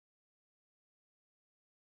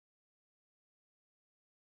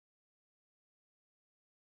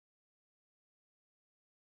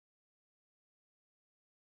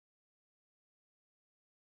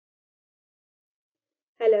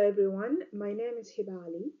Hello everyone, my name is Hebah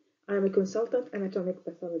Ali. I am a consultant anatomic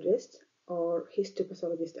pathologist or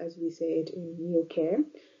histopathologist as we say it in UK.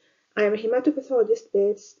 I am a hematopathologist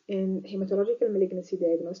based in Hematological Malignancy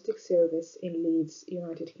Diagnostic Service in Leeds,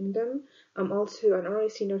 United Kingdom. I'm also an honorary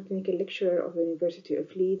senior clinical lecturer of the University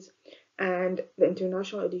of Leeds and the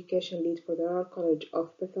International Education Lead for the Royal College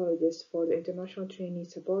of Pathologists for the International Trainee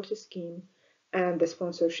Support Scheme and the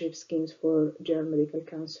sponsorship schemes for German Medical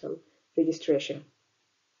Council registration.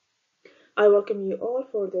 I welcome you all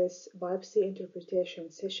for this biopsy interpretation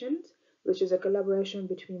sessions, which is a collaboration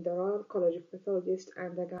between the Royal College of Pathologists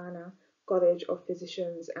and the Ghana College of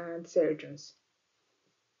Physicians and Surgeons.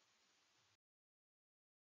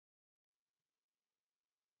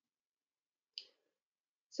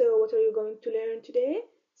 So what are you going to learn today?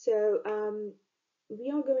 We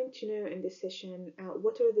are going to know in this session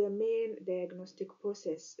what are the main diagnostic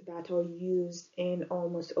process that are used in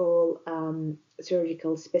almost all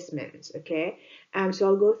surgical specimens, okay? So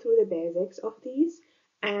I'll go through the basics of these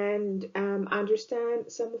and understand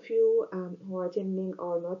some of you who are attending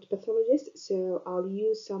are not pathologists, so I'll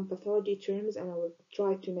use some pathology terms and I will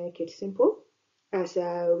try to make it simple.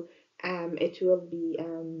 It will be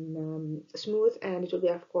smooth and it will be,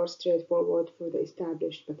 of course, straightforward for the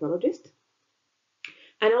established pathologist.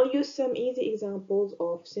 And I'll use some easy examples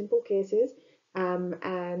of simple cases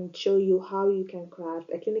and show you how you can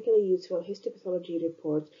craft a clinically useful histopathology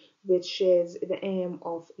report, which is the aim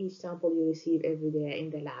of each sample you receive every day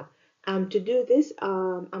in the lab. To do this,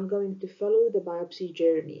 I'm going to follow the biopsy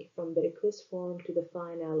journey from the request form to the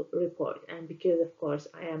final report. And because, of course,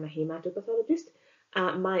 I am a hematopathologist,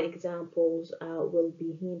 my examples will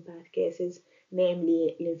be hempath cases,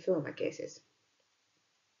 namely lymphoma cases.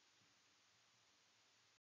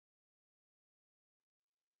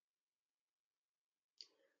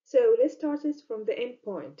 So let's start this from the end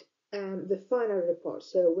point, the final report.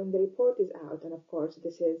 So when the report is out, and of course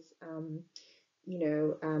this is, you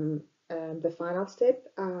know, the final step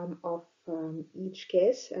of each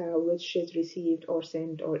case, which is received or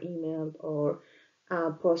sent or emailed or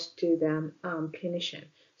post to the clinician.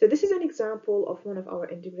 So this is an example of one of our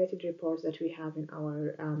integrated reports that we have in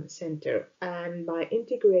our center. And by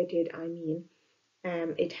integrated, I mean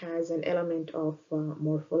it has an element of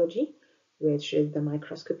morphology, which is the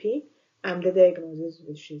microscopy, and the diagnosis,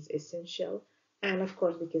 which is essential. And of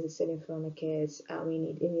course, because it's a lymphoma case, we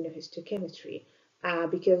need immunohistochemistry.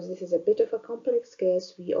 Because this is a bit of a complex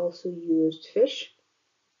case, we also used FISH,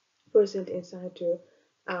 percent in situ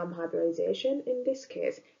hybridization in this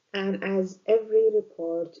case. And as every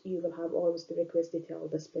report, you will have always the request detail,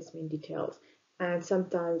 the specimen details, and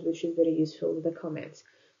sometimes, which is very useful, the comments.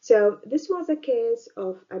 So this was a case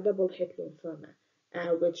of a double hit lymphoma,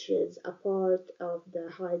 which is a part of the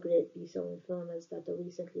high-grade B-cell lymphomas that are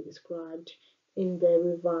recently described in the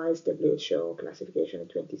revised WHO classification in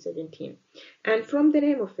 2017. And from the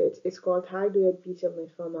name of it, it's called high-grade B-cell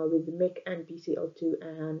lymphoma with MYC and BCL2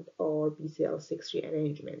 and or BCL6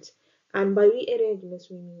 rearrangements. And by rearrangements,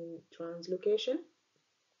 we mean translocation,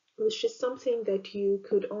 which is something that you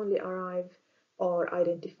could only arrive or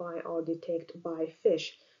identify or detect by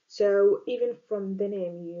FISH. So even from the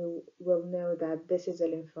name, you will know that this is a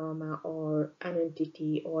lymphoma or an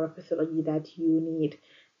entity or a pathology that you need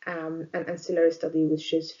an ancillary study,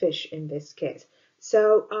 which is FISH in this case.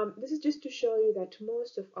 So this is just to show you that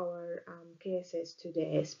most of our cases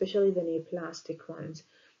today, especially the neoplastic ones,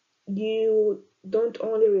 you don't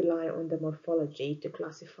only rely on the morphology to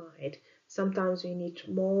classify it. Sometimes we need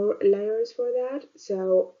more layers for that.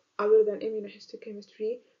 So other than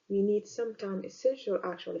immunohistochemistry, we need sometimes essential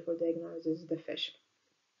actually for diagnosis the FISH.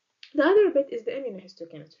 The other bit is the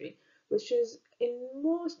immunohistochemistry, which is in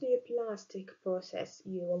most neoplastic process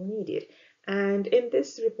you will need it. And in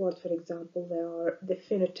this report, for example, there are the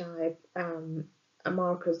phenotype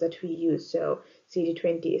markers that we use. So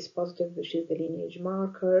CD20 is positive, which is the lineage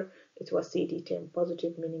marker. It was CD10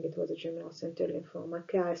 positive, meaning it was a germinal center lymphoma,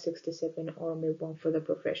 Ki67 or MIB1 for the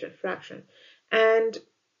progression fraction. And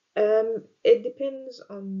it depends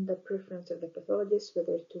on the preference of the pathologist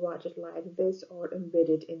whether to write it like this or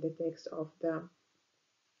embedded in the text of the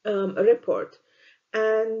report.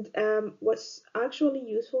 And what's actually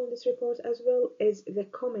useful in this report as well is the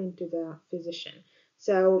comment to the physician.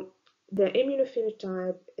 So the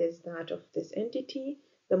immunophenotype is that of this entity.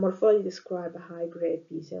 The morphology describes a high-grade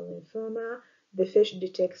B-cell lymphoma. The FISH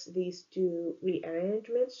detects these two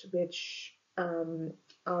rearrangements, which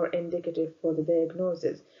are indicative for the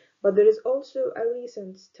diagnosis. But there is also a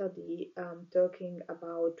recent study talking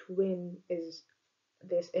about when is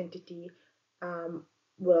this entity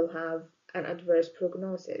will have an adverse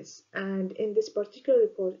prognosis. And in this particular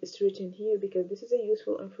report, it's written here because this is a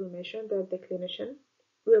useful information that the clinician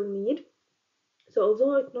will need. So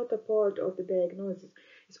although it's not a part of the diagnosis,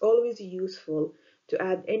 it's always useful to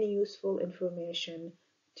add any useful information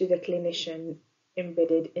to the clinician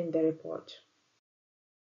embedded in the report.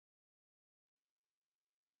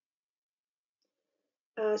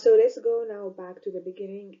 So let's go now back to the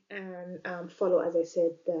beginning and follow, as I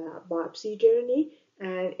said, the biopsy journey.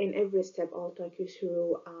 And in every step, I'll talk you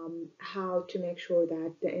through how to make sure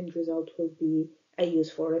that the end result will be a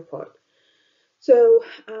useful report. So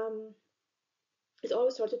it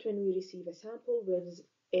all started when we receive a sample with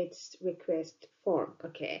its request form.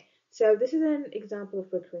 Okay, so this is an example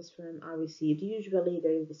of request form I received. Usually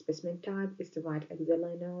there is the specimen type, it's the right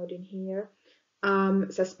axillary node in here.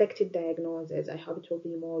 Suspected diagnosis. I hope it will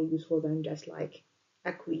be more useful than just like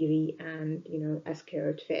a query and a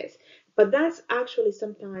scared face. But that's actually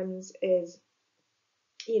sometimes is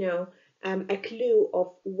a clue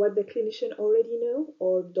of what the clinician already know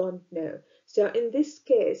or don't know. So in this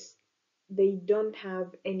case, they don't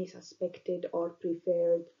have any suspected or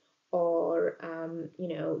preferred or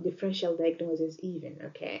differential diagnosis even.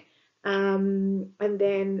 Okay. And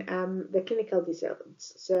then the clinical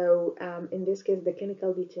details. So in this case, the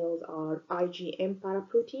clinical details are IgM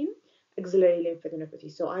paraprotein, axillary lymphadenopathy.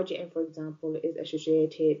 So IgM, for example, is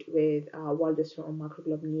associated with Waldenström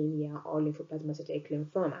macroglobulinemia or lymphoplasmacytic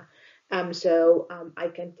lymphoma. So I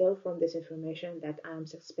can tell from this information that I'm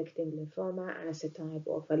suspecting lymphoma and it's a type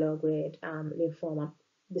of a low-grade lymphoma,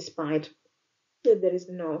 despite that there is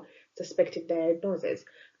no suspected diagnosis.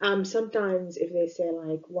 Sometimes if they say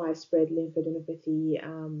like widespread lymphadenopathy,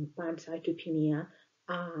 pancytopenia,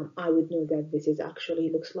 I would know that this is actually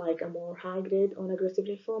looks like a more high-grade or aggressive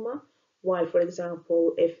lymphoma. While, for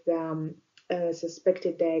example, if the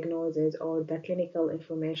suspected diagnosis or the clinical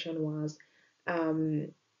information was um,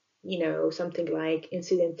 something like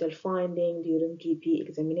incidental finding during GP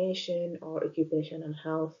examination or occupational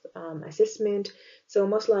health assessment. So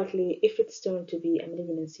most likely, if it's going to be a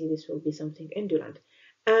malignancy, this will be something indolent.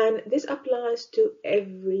 And this applies to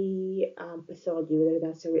every pathology, whether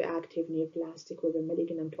that's a reactive, neoplastic, whether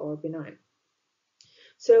malignant or benign.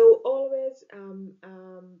 So always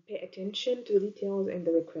pay attention to the details in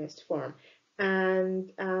the request form.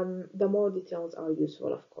 And the more details are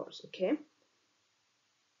useful, of course, okay?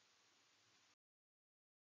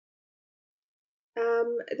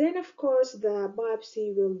 Then, of course, the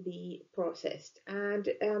biopsy will be processed, and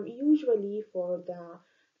usually for the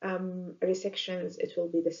resections, it will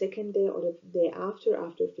be the second day or the day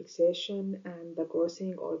after fixation and the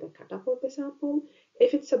grossing or the cutoff of the sample.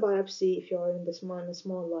 If it's a biopsy, if you're in the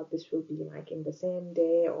small lab, this will be like in the same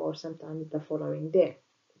day or sometimes the following day.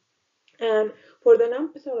 And for the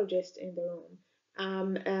non-pathologist in the room,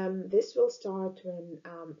 this will start when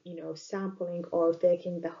sampling or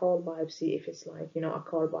taking the whole biopsy. If it's like a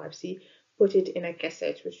core biopsy, put it in a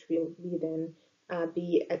cassette, which will be then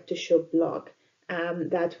be a tissue block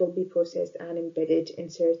that will be processed and embedded in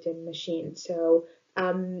certain machines. So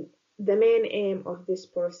the main aim of this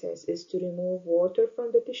process is to remove water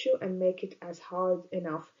from the tissue and make it as hard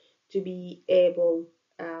enough to be able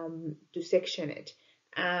to section it.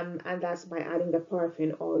 And that's by adding the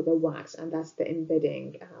paraffin or the wax, and that's the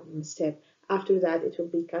embedding step. After that, it will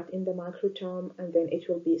be cut in the microtome and then it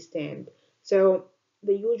will be stained. So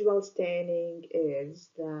the usual staining is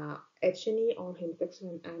the H&E or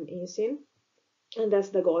hematoxylin and eosin, and that's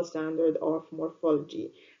the gold standard of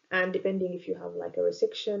morphology. And depending if you have like a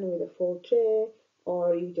resection with a full tray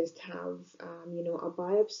or you just have a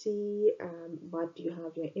biopsy, but you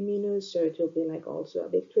have your immunos, so it will be like also a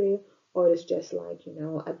big tray, or it's just like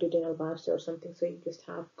a duodenal biopsy or something, so you just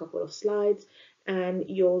have a couple of slides and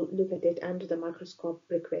you'll look at it under the microscope,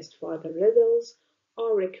 request further levels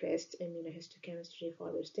or request immunohistochemistry for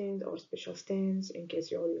other stains or special stains in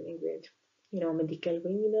case you're dealing with medical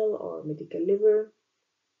renal or medical liver.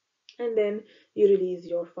 And then you release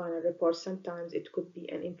your final report. Sometimes it could be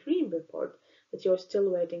an interim report, but you're still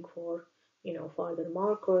waiting for further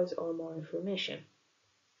markers or more information.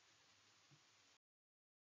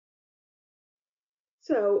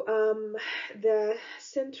 So the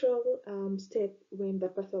central step when the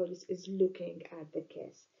pathologist is looking at the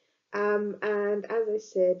case. And as I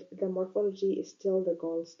said, the morphology is still the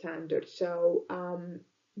gold standard. So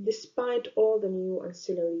despite all the new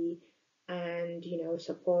ancillary and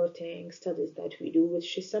supporting studies that we do,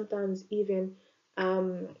 which is sometimes even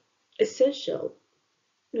essential,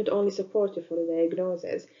 not only supportive for the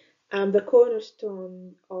diagnosis, the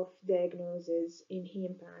cornerstone of diagnosis in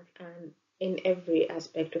HEMPATH and in every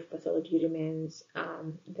aspect of pathology remains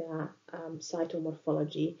the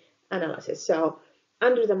cytomorphology analysis. So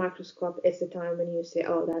under the microscope, it's the time when you say,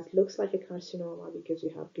 oh, that looks like a carcinoma because you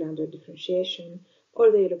have glandular differentiation,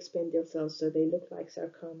 or they look spindle cells, so they look like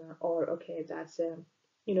sarcoma, or okay, that's a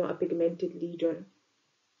a pigmented lesion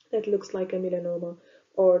that looks like a melanoma,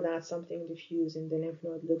 or that's something diffuse in the lymph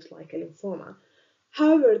node looks like a lymphoma.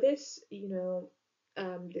 However, this,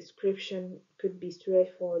 description could be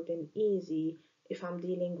straightforward and easy if I'm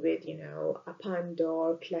dealing with, a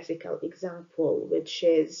Pandor classical example, which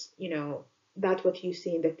is, that what you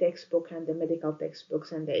see in the textbook and the medical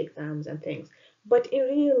textbooks and the exams and things. But in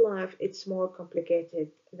real life, it's more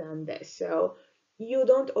complicated than this. So you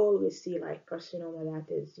don't always see like carcinoma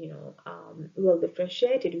that is, well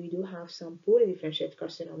differentiated. We do have some poorly differentiated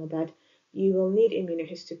carcinoma that you will need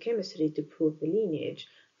immunohistochemistry to prove the lineage.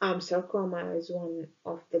 Sarcoma is one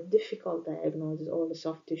of the difficult diagnoses, all the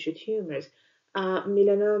soft tissue tumors.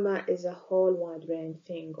 Melanoma is a whole wide range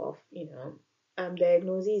thing of,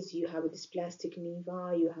 diagnoses. You have a dysplastic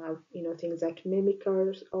neva, you have, things that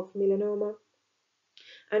mimickers of melanoma,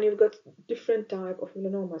 and you've got different type of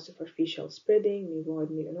melanoma, superficial spreading, nevoid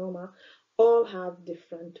melanoma, all have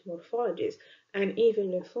different morphologies. And even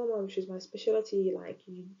lymphoma, which is my specialty, like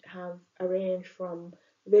you have a range from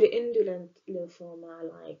very indolent lymphoma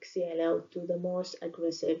like CLL to the most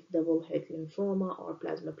aggressive double hit lymphoma or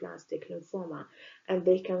plasmaplastic lymphoma, and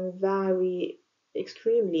they can vary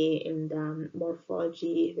extremely in the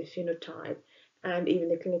morphology, the phenotype, and even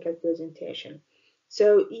the clinical presentation.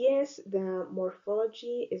 So yes, the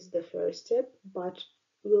morphology is the first step, but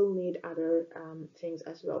we'll need other things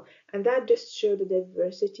as well. And that just shows the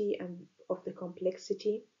diversity and of the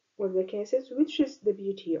complexity of the cases, which is the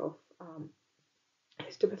beauty of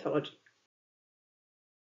histopathology.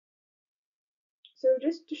 So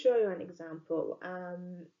just to show you an example,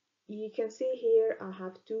 you can see here I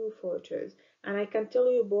have two photos, and I can tell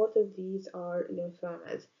you both of these are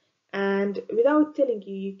lymphomas. And without telling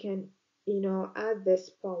you, you can, add this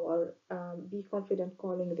power, be confident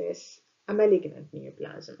calling this a malignant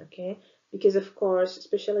neoplasm, okay? Because of course,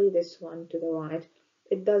 especially this one to the right,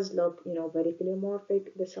 it does look, very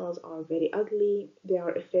polymorphic. The cells are very ugly. They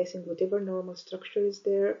are effacing whatever normal structure is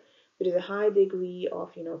there. There is a high degree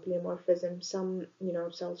of polymorphism, some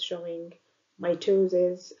cells showing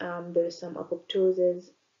mitosis, there is some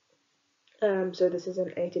apoptosis, so this is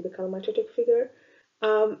an atypical mitotic figure.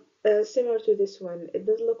 Similar to this one, it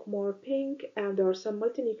does look more pink, and there are some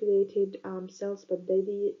multinucleated cells, but they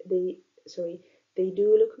do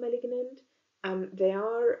look malignant. They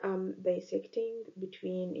are dissecting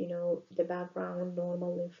between the background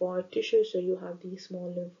normal lymphoid tissue, so you have these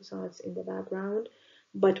small lymphocytes in the background,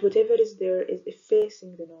 but whatever is there is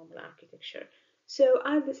effacing the normal architecture. So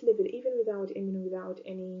at this level, even without any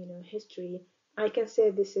history, I can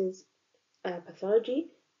say this is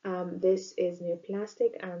pathology, this is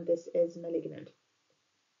neoplastic, and this is malignant.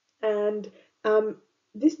 And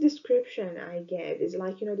this description I gave is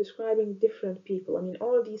like, describing different people. I mean,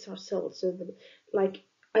 all these are cells. So, like,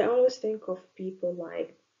 I always think of people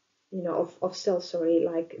like, of cells, sorry,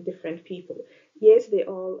 like different people. Yes, they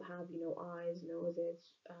all have, eyes,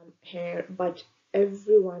 noses, hair, but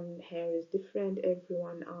everyone hair is different,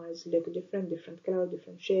 everyone eyes look different, different color,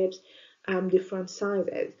 different shapes, different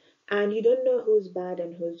sizes. And you don't know who's bad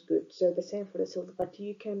and who's good. So the same for the cells, but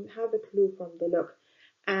you can have a clue from the look.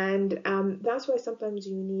 And that's why sometimes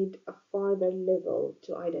you need a farther level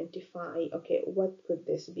to identify, okay, what could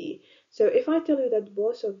this be? So if I tell you that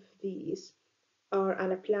both of these are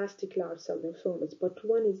anaplastic large cell lymphomas, but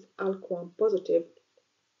one is ALK1 positive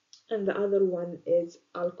and the other one is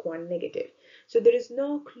ALK1 negative. So there is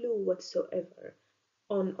no clue whatsoever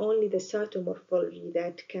on only the cytomorphology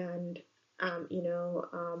that can,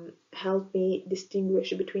 help me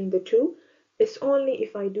distinguish between the two. It's only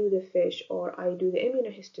if I do the FISH or I do the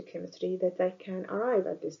immunohistochemistry that I can arrive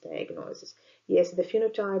at this diagnosis. Yes, the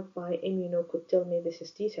phenotype by immuno could tell me this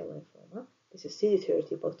is T-cell lymphoma, this is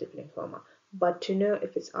CD30 positive lymphoma, but to know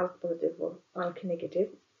if it's ALK positive or ALK negative,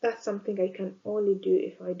 that's something I can only do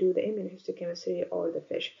if I do the immunohistochemistry or the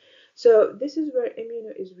FISH. So this is where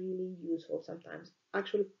immuno is really useful sometimes,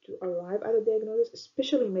 actually to arrive at a diagnosis,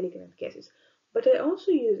 especially in malignant cases. But I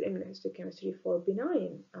also use immunohistochemistry for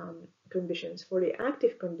benign conditions, for the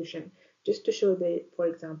active condition, just to show that, for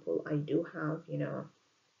example, I do have,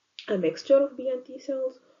 a mixture of B and T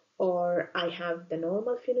cells, or I have the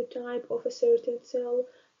normal phenotype of a certain cell.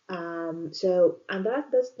 And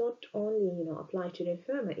that does not only, apply to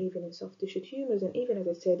lymphoma, even in soft tissue tumors, and even, as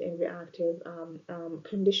I said, in reactive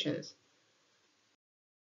conditions.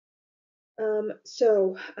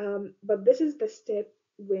 But this is the step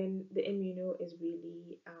when the immuno is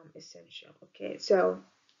really essential. Okay, so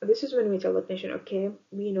this is when we tell the patient, okay,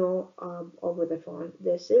 we know over the phone,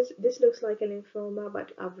 this looks like a lymphoma,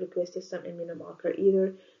 but I've requested some immunomarker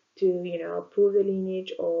either to prove the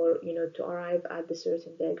lineage or to arrive at the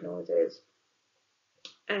certain diagnosis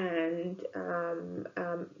and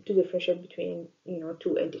to differentiate between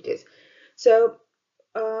two entities. So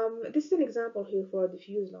this is an example here for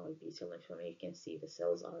diffuse large B-cell lymphoma. You can see the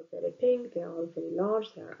cells are very pink, they are very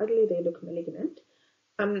large, they are ugly, they look malignant.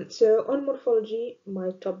 So on morphology,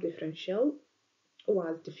 my top differential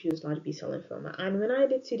was diffuse large B-cell lymphoma. And when I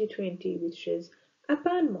did CD20, which is a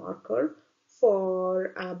pan marker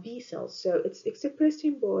for B cells, so it's expressed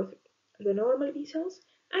in both the normal B cells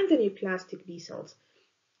and the neoplastic B cells.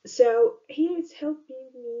 So here it's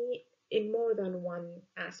helping me in more than one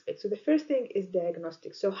aspect. So the first thing is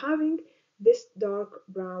diagnostic. So having this dark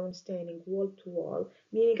brown staining wall to wall,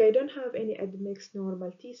 meaning I don't have any admixed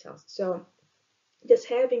normal T cells. So just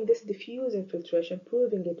having this diffuse infiltration,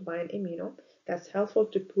 proving it by an immuno, that's helpful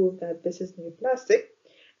to prove that this is neoplastic.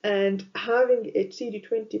 And having a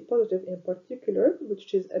CD20 positive in particular,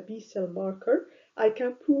 which is a B cell marker, I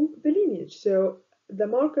can prove the lineage. So the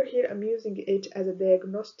marker here, I'm using it as a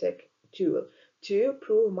diagnostic tool to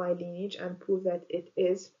prove my lineage and prove that it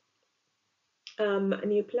is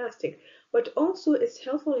neoplastic. But also it's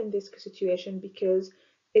helpful in this situation because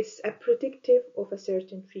it's a predictive of a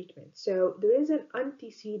certain treatment. So there is an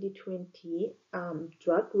anti-CD20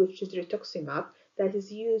 drug, which is rituximab, that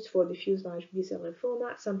is used for diffuse large B-cell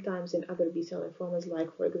lymphoma, sometimes in other B-cell lymphomas,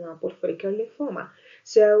 like, for example, follicular lymphoma.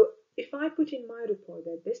 So if I put in my report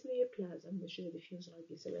that this neoplasm, which is a diffuse large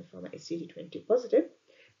B-cell lymphoma, is CD20 positive,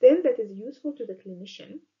 then that is useful to the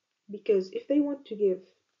clinician, because if they want to give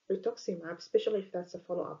rituximab, especially if that's a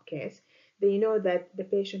follow-up case, they know that the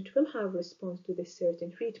patient will have response to this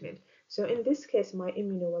certain treatment. So in this case, my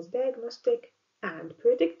immuno was diagnostic and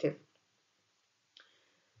predictive.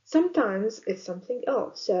 Sometimes it's something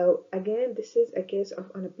else. So again, this is a case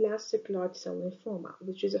of anaplastic large cell lymphoma,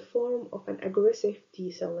 which is a form of an aggressive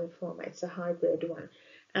T cell lymphoma. It's a high-grade one.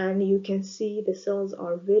 And you can see the cells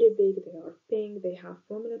are very big, they are pink, they have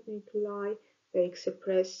prominent nuclei, they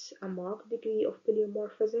express a marked degree of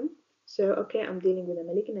polymorphism. So, okay, I'm dealing with a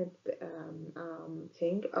malignant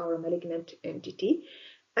thing or a malignant entity.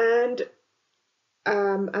 And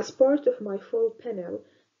as part of my full panel,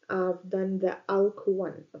 I've done the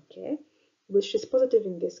ALK1, okay, which is positive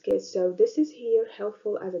in this case. So this is here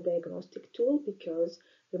helpful as a diagnostic tool because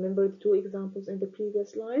remember the two examples in the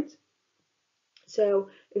previous slides. So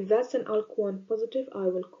if that's an ALK1 positive, I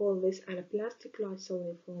will call this anaplastic large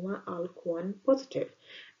cell lymphoma ALK1 positive.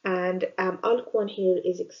 And ALK1 here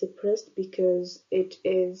is expressed because it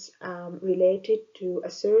is related to a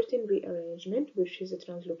certain rearrangement, which is a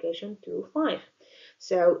translocation to 5.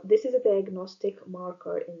 So this is a diagnostic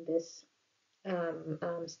marker in this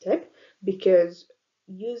step because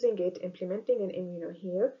using it, implementing an immuno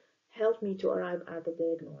here, helped me to arrive at the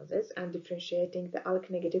diagnosis and differentiating the ALK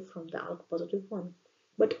negative from the ALK positive one.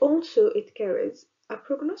 But also it carries a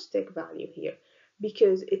prognostic value here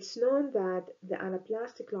because it's known that the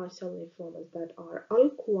anaplastic large cell lymphomas that are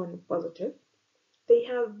ALK1 positive, they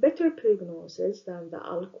have better prognosis than the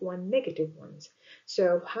ALK1 negative ones.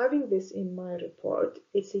 So having this in my report,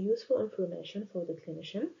 it's a useful information for the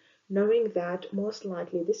clinician, knowing that most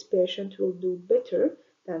likely this patient will do better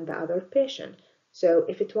than the other patient. So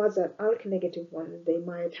if it was an ALK negative one, they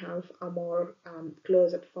might have a more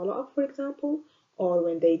close-up follow-up, for example, or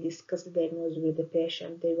when they discuss the diagnosis with the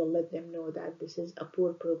patient, they will let them know that this is a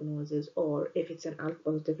poor prognosis, or if it's an ALK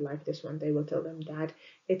positive like this one, they will tell them that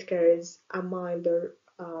it carries a milder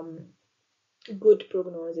good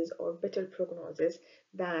prognosis or better prognosis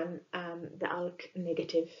than the ALK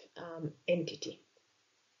negative entity.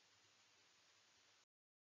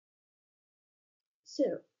 So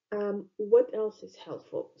what else is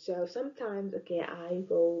helpful? So sometimes, okay, I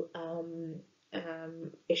will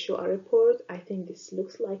issue a report. I think this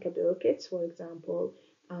looks like a Burkitt's, for example,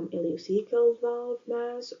 ileocecal valve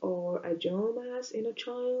mass or a jaw mass in a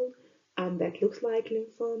child, that looks like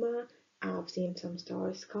lymphoma. I've seen some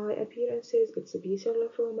star sky appearances. It's a B-cell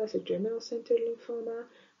lymphoma, it's a germinal center lymphoma.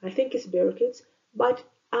 I think it's Burkitt's, but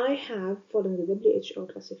I have, following the WHO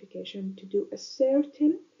classification, to do a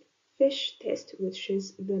certain FISH test, which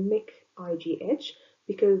is the MIC-IGH,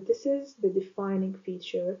 because this is the defining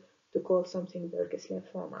feature to call something Burkitt's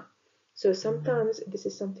lymphoma. So sometimes this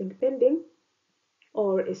is something pending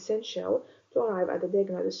or essential to arrive at the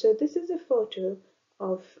diagnosis. So this is a photo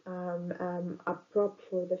of a prop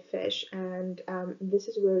for the fish, and this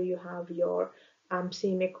is where you have your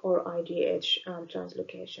CMIC or IGH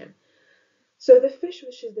translocation. So the FISH,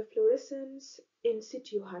 which is the fluorescence in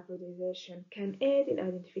situ hybridization, can aid in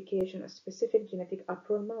identification of specific genetic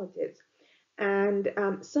abnormalities. And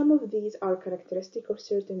some of these are characteristic of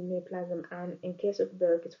certain neoplasm. And in case of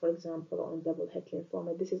Burkitt's, for example, on double hit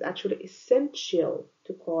lymphoma, this is actually essential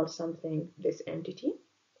to call something this entity.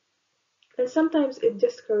 And sometimes it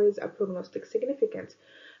just carries a prognostic significance.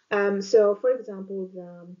 So, for example,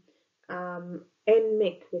 the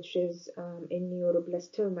NMIC, which is in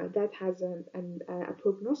neuroblastoma, that has a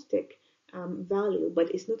prognostic value, but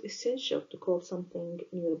it's not essential to call something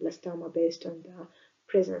neuroblastoma based on the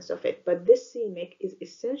presence of it. But this CMIC is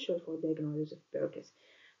essential for diagnosis of Burkitt's.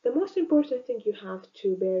 The most important thing you have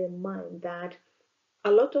to bear in mind that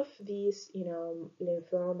a lot of these,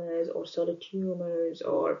 lymphomas or solid tumors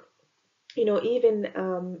or even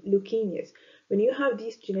leukemias, when you have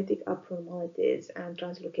these genetic abnormalities and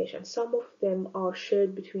translocations, some of them are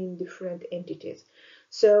shared between different entities.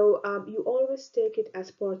 So you always take it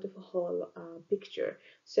as part of a whole picture.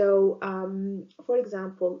 So, for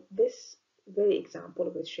example, this very example,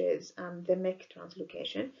 which is the MEC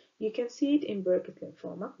translocation, you can see it in Burkitt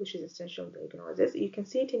lymphoma, which is essential diagnosis. You can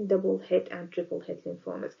see it in double hit and triple hit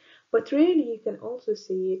lymphomas, but rarely you can also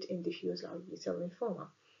see it in diffuse large B-cell lymphoma.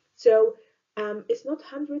 So it's not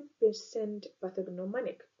 100%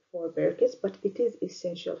 pathognomonic for Burkitt's, but it is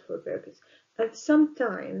essential for Burkitt's. And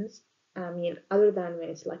sometimes, other than when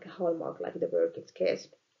it's like a hallmark, like the Burkitt's case,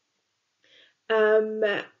 um,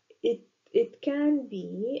 it it can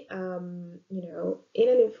be, in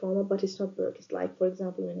a lymphoma, but it's not Burkitt's. Like, for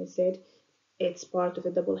example, when I said it's part of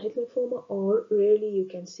a double hit lymphoma, or rarely you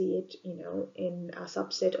can see it, in a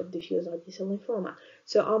subset of diffuse large B-cell lymphoma.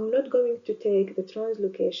 So I'm not going to take the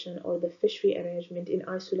translocation or the FISH rearrangement in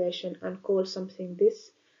isolation and call something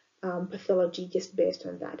this pathology just based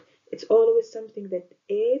on that. It's always something that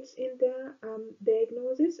aids in the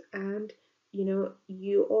diagnosis, and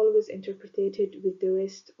you always interpret it with the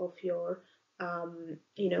rest of your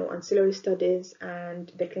ancillary studies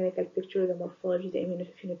and the clinical picture, the morphology, the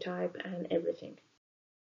immunophenotype, and everything.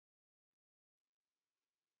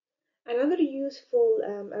 Another useful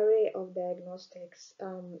array of diagnostics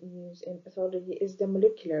used in pathology is the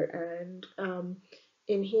molecular, and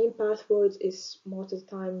in heme pathways is most of the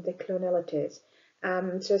time the clonalities.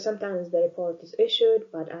 So sometimes the report is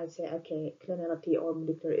issued, but I say, okay, clonality or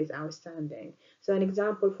molecular is outstanding. So an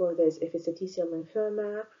example for this, if it's a T-cell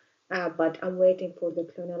lymphoma, but I'm waiting for the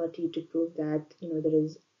clonality to prove that there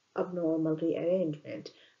is abnormal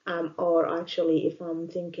rearrangement. Or actually, if I'm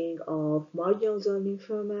thinking of marginal zone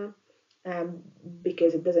lymphoma, um,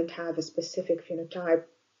 because it doesn't have a specific phenotype.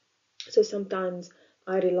 So sometimes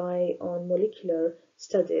I rely on molecular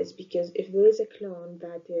studies, because if there is a clone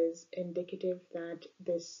that is indicative that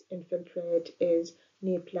this infiltrate is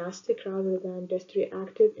neoplastic rather than just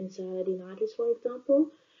reactive in cyanodynitis, for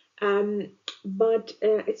example. Um, but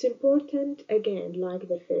it's important, again, like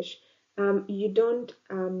the fish, you don't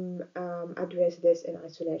address this in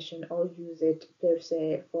isolation or use it per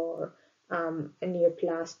se for a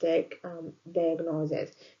neoplastic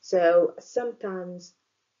diagnosis. So sometimes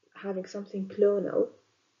having something clonal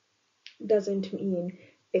doesn't mean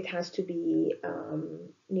it has to be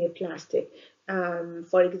neoplastic.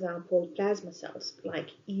 For example, plasma cells. Like,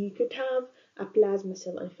 you could have a plasma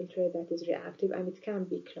cell infiltrate that is reactive and it can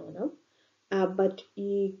be clonal. But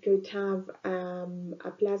you could have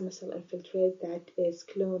a plasma cell infiltrate that is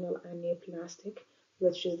clonal and neoplastic,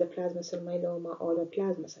 which is the plasma cell myeloma or the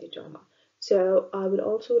plasmacytoma. So I will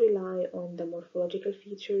also rely on the morphological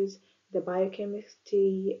features, the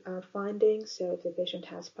biochemistry findings. So if the patient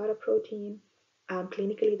has paraprotein,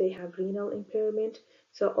 clinically they have renal impairment.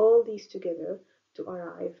 So all these together to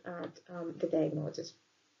arrive at the diagnosis.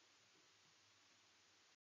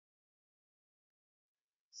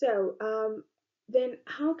 So then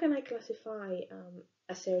how can I classify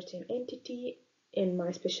a certain entity? In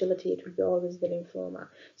my specialty, it will be always the lymphoma.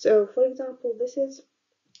 So for example, this is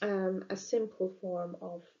a simple form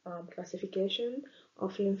of classification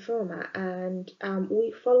of lymphoma, and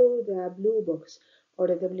we follow the blue box or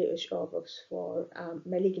the WHO box for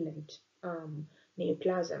malignant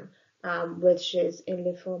neoplasm, which is in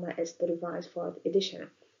lymphoma is the revised fourth edition.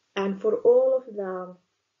 And for all of the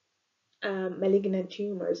malignant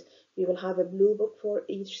tumors, we will have a blue book for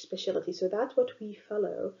each specialty. So that's what we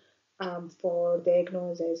follow for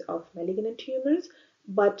diagnosis of malignant tumors.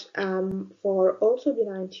 But for also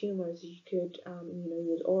benign tumors, you could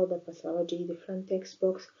use all the pathology, different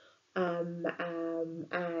textbooks, and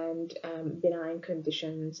benign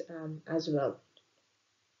conditions as well.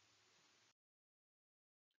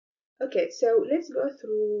 Okay, so let's go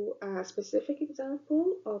through a specific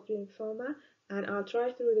example of lymphoma and I'll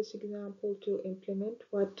try through this example to implement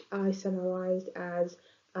what I summarized as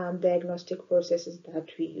diagnostic processes that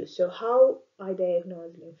we use. So how I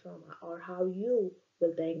diagnose lymphoma, or how you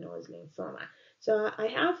will diagnose lymphoma. So I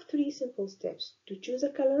have three simple steps: to choose a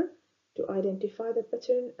color, to identify the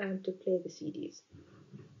pattern, and to play the CDs.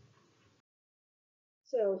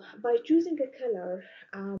 So by choosing a color,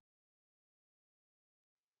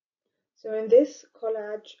 so in this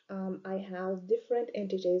collage, I have different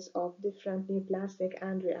entities of different neoplastic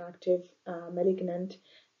and reactive malignant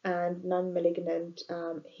and non-malignant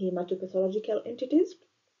hematopathological entities.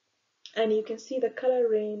 And you can see the color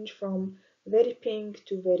range from very pink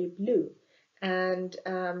to very blue. And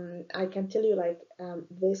I can tell you, like,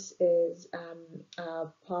 this is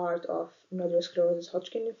part of nodular sclerosis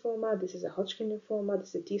Hodgkin lymphoma. This is a Hodgkin lymphoma. This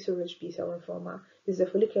is a T-cell rich B-cell lymphoma. This is a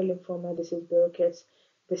follicular lymphoma. This is Burkitt's.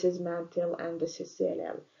 This is mantle, and this is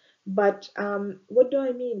CLL. But what do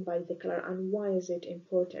I mean by the color, and why is it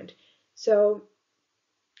important? So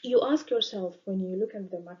you ask yourself, when you look at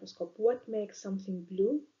the microscope, what makes something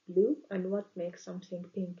blue blue and what makes something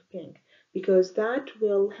pink pink, because that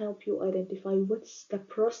will help you identify what's the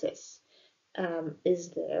process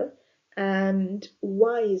is there, and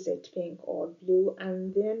why is it pink or blue,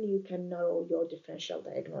 and then you can narrow your differential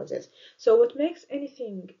diagnosis. So what makes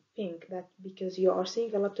anything pink, that because you are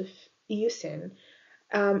seeing a lot of eosin,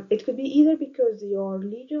 it could be either because your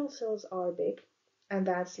lesional cells are big, and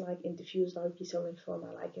that's like in diffuse large B-cell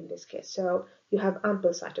lymphoma, like in this case. So you have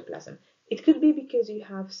ample cytoplasm. It could be because you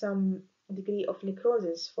have some degree of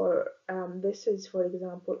necrosis. For this is, for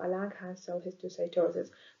example, a Langhans cell histiocytosis,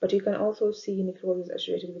 but you can also see necrosis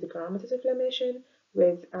associated with grammatous inflammation,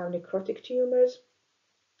 with necrotic tumors,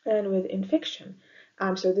 and with infection.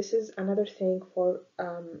 So this is another thing for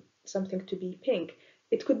something to be pink.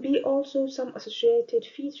 It could be also some associated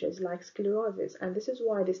features like sclerosis, and this is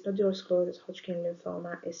why this nodular sclerosis Hodgkin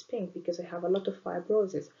lymphoma is pink, because I have a lot of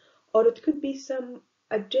fibrosis. Or it could be some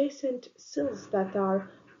adjacent cells that are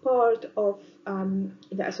part of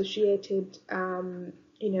the associated,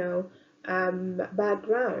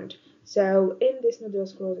 background. So in this nodular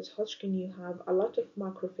sclerosis Hodgkin, you have a lot of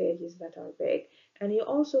macrophages that are big, and you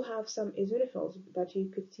also have some eosinophils that you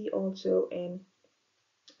could see also in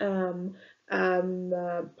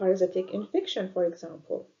parasitic infection, for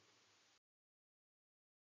example.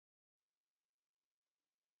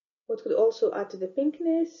 What could also add to the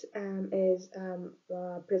pinkness is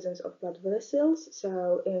presence of blood vessels.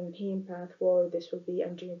 So in heme path ward, this will be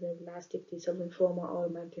angioimmunoblastic T-cell lymphoma or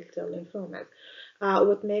mantle cell lymphomas.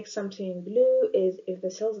 What makes something blue is if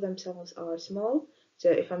the cells themselves are small. So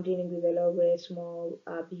if I'm dealing with a low-grade small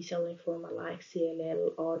B-cell lymphoma like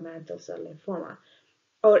CLL or mantle cell lymphoma,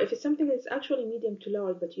 or if it's something that's actually medium to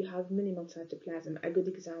large but you have minimal cytoplasm, a good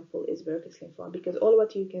example is Burkitt's lymphoma, because all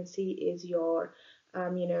what you can see is your,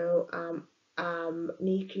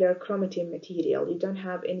 nuclear chromatin material. You don't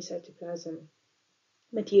have any cytoplasm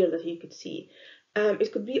material that you could see.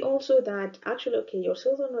 It could be also that actually, okay, your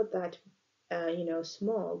cells are not that,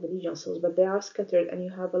 small, the lesion cells, but they are scattered, and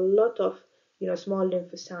you have a lot of, small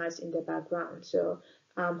lymphocytes in the background. So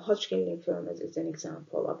Hodgkin lymphomas is an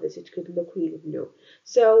example of this. It could look really blue.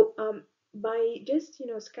 So by just,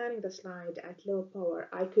 scanning the slide at low power,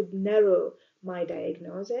 I could narrow my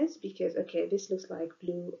diagnosis, because okay, this looks like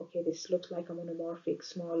blue, okay, this looks like a monomorphic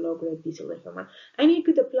small low-grade B-cell lymphoma. And you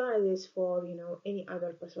could apply this for, any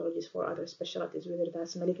other pathologies, for other specialties, whether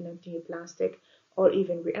that's malignant, neoplastic, or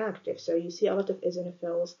even reactive. So you see a lot of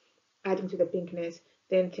eosinophils adding to the pinkness.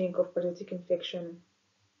 Then think of parasitic infection,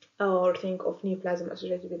 or think of neoplasm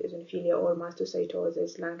associated with eosinophilia or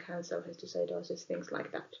mastocytosis, Langhans cell histiocytosis, things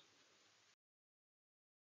like that.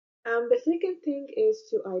 The second thing is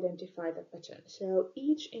to identify the pattern. So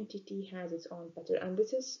each entity has its own pattern, and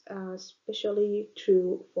this is especially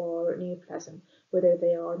true for neoplasm, whether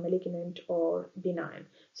they are malignant or benign.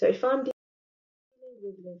 So if I'm dealing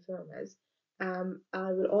with lymphomas,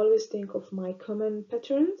 I will always think of my common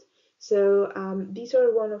patterns. So these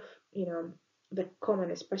are one of, the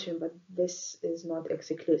commonest pattern, but this is not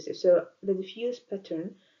exclusive. So the diffuse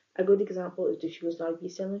pattern, a good example is diffuse large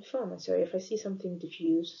B-cell lymphoma. So if I see something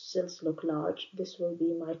diffuse, cells look large, this will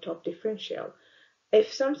be my top differential.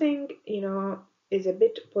 If something, is a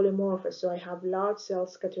bit polymorphous, so I have large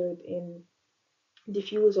cells scattered in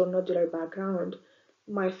diffuse or nodular background,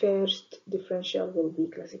 my first differential will be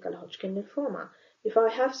classical Hodgkin lymphoma. If I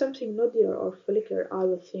have something nodular or follicular, I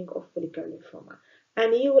will think of follicular lymphoma.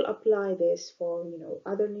 And you will apply this for,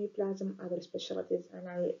 other neoplasm, other specialties, and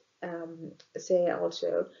I say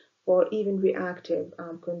also or even reactive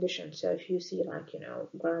conditions. So if you see like,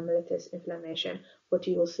 granulomatous inflammation, what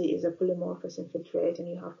you will see is a polymorphous infiltrate, and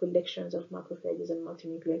you have collections of macrophages and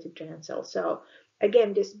multinucleated giant cells. So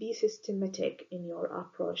again, just be systematic in your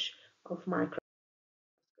approach of micro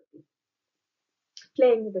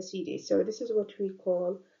playing with the CD. So this is what we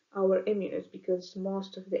call our immunos, because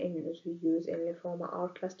most of the immunos we use in lymphoma are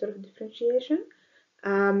cluster of differentiation.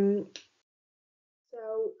 Um,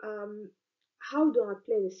 so, how do I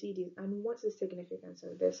play the CDs, and what's the significance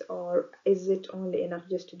of this? Or is it only enough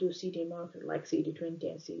just to do CD marker like CD20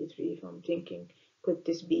 and CD3 if I'm thinking, could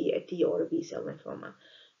this be a T or a B cell lymphoma?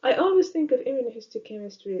 I always think of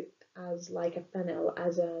immunohistochemistry as like a panel,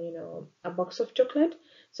 as a box of chocolate.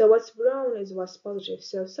 So what's brown is what's positive.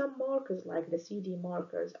 So some markers like the CD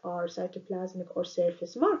markers are cytoplasmic or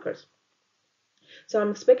surface markers. So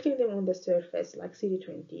I'm expecting them on the surface, like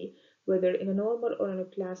CD20, whether in a normal or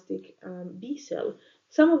anaplastic B cell.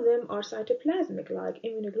 Some of them are cytoplasmic, like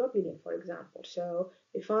immunoglobulin, for example. So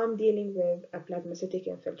if I'm dealing with a plasmacytic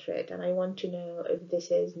infiltrate and I want to know if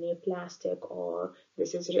this is neoplastic or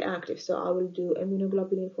this is reactive, so I will do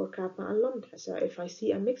immunoglobulin for kappa and lambda. So if I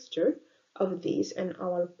see a mixture of these in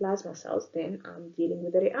our plasma cells, then I'm dealing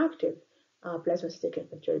with a reactive plasmacytic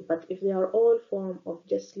infiltrate. But if they are all form of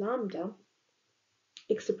just lambda,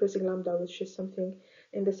 expressing lambda, which is something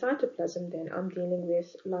in the cytoplasm, then I'm dealing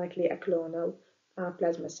with likely a clonal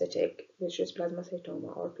plasmacytic, which is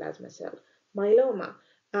plasmacytoma or plasma cell myeloma.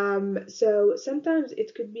 So sometimes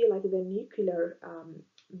it could be like the nuclear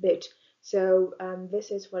bit. So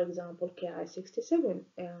this is, for example, Ki67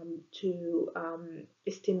 to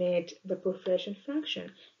estimate the proliferation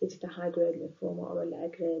fraction. Is it a high-grade lymphoma or a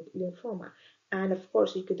low-grade lymphoma? And of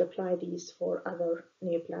course, you could apply these for other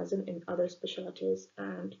neoplasm in other specialties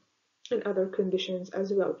and in other conditions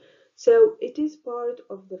as well. So it is part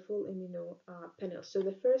of the full immuno panel. So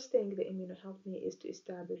the first thing the immuno helped me is to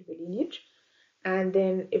establish the lineage. And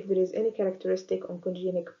then if there is any characteristic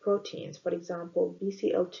oncogenic proteins, for example,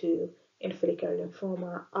 BCL2 in follicular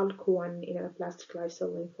lymphoma, ALK1 in anaplastic large cell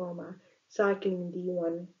lymphoma, cyclin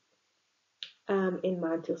D1 in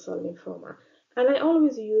mantle cell lymphoma. And I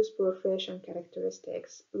always use proliferation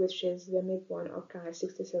characteristics, which is the MIB1 or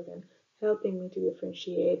Ki67, helping me to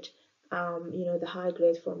differentiate, the high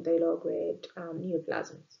grade from the low grade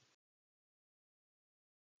neoplasms.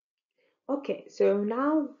 Okay, so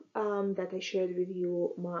now that I shared with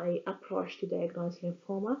you my approach to diagnose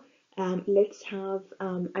lymphoma, let's have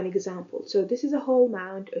an example. So this is a whole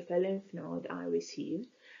mount of a lymph node I received,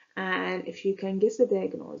 and if you can guess the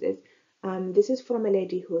diagnosis, this is from a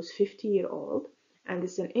lady who's 50-year-old, and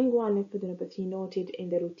this is an inguinal lymphadenopathy noted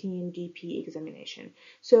in the routine GP examination.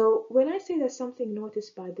 So when I say there's something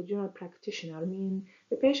noticed by the general practitioner, I mean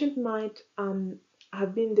the patient might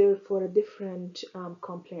have been there for a different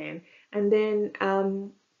complaint, and then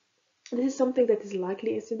this is something that is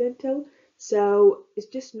likely incidental, so it's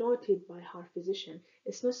just noted by her physician.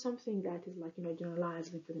 It's not something that is like,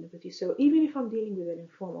 generalized lymphadenopathy. So even if I'm dealing with a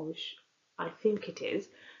lymphoma, which I think it is,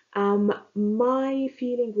 my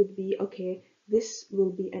feeling would be, okay, this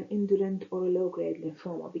will be an indolent or a low-grade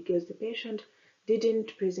lymphoma because the patient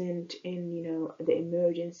didn't present in, the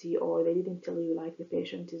emergency, or they didn't tell you like the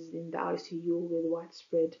patient is in the ICU with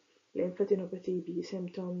widespread lymphadenopathy, be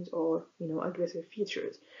symptoms or, aggressive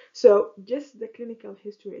features. So just the clinical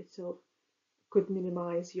history itself could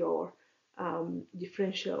minimize your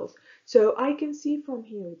differentials. So I can see from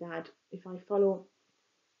here that if I follow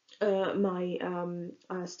my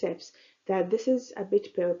steps, that this is a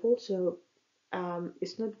bit purple, so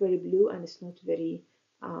it's not very blue and it's not very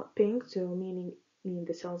pink, so meaning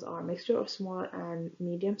the cells are a mixture of small and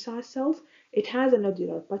medium-sized cells. It has a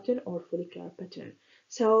nodular pattern or follicular pattern.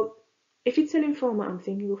 So if it's a lymphoma, I'm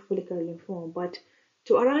thinking of follicular lymphoma, but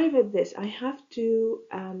to arrive at this, I have to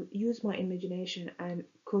use my imagination and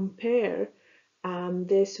compare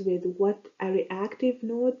this with what a reactive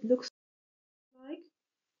node looks like.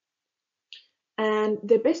 And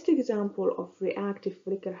the best example of reactive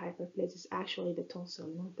follicular hyperplasia is actually the tonsil,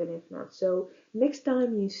 not the lymph node. So next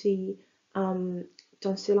time you see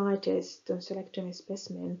tonsillitis, tonsillectomy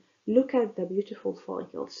specimen, look at the beautiful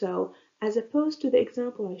follicles. So as opposed to the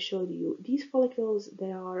example I showed you, these follicles,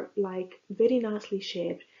 they are like very nicely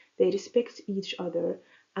shaped. They respect each other.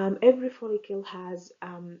 Every follicle has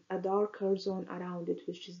a darker zone around it,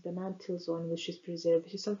 which is the mantle zone, which is preserved,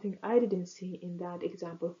 which is something I didn't see in that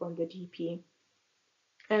example from the GP.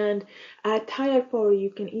 And at higher power,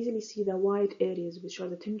 you can easily see the white areas, which are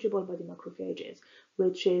the tangible body macrophages,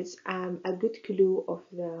 which is a good clue of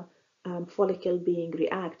the follicle being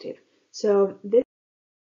reactive. So this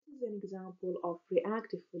is an example of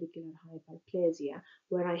reactive follicular hyperplasia,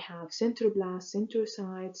 where I have centroblasts,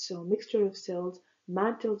 centrocytes, so mixture of cells,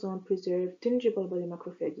 mantle zone preserved, tingible body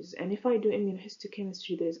macrophages. And if I do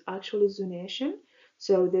immunohistochemistry, there is actually zonation.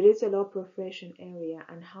 So there is a low proliferation area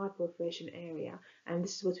and high proliferation area, and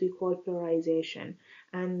this is what we call polarization.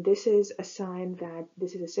 And this is a sign that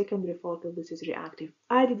this is a secondary follicle, this is reactive.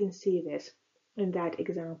 I didn't see this in that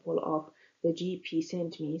example of the GP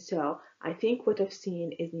sent me. So I think what I've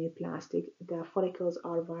seen is neoplastic. The follicles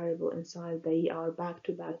are variable in size. They are back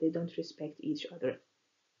to back. They don't respect each other.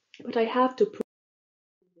 But I have to prove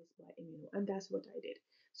this by immuno, and that's what I did.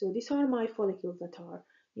 So these are my follicles that are,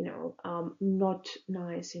 not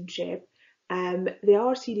nice in shape. They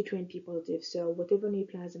are CD20 positive, so whatever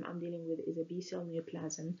neoplasm I'm dealing with is a B cell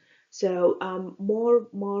neoplasm. So more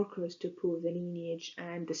markers to prove the lineage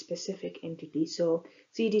and the specific entity. So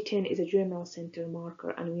CD10 is a germinal center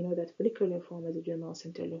marker, and we know that follicular lymphoma is a germinal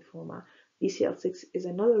center lymphoma. BCL6 is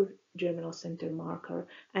another germinal center marker,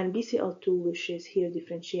 and BCL2, which is here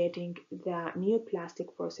differentiating the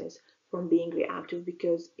neoplastic process from being reactive,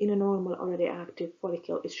 because in a normal or a reactive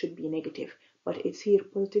follicle it should be negative, but it's here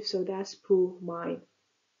positive, so that's prove my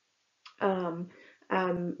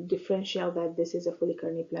differential that this is a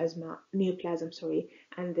follicular neoplasm, sorry,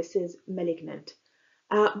 and this is malignant.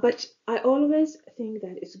 But I always think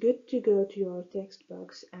that it's good to go to your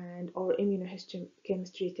textbooks and or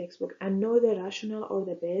immunohistochemistry textbook and know the rationale or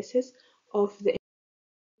the basis of the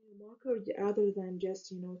marker rather than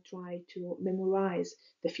just try to memorize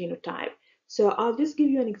the phenotype. So I'll just give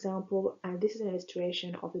you an example, and this is an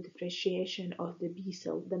illustration of the differentiation of the B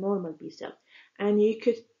cell, the normal B cell, and you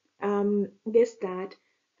could guess that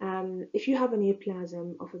if you have a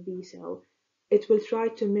neoplasm of a B cell, it will try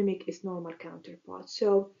to mimic its normal counterpart.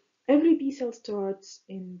 So every B cell starts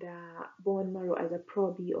in the bone marrow as a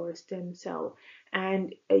pro-B or a stem cell,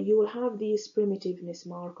 and you will have these primitiveness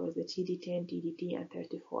markers, the TD10, TDT, and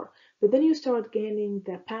 34. But then you start gaining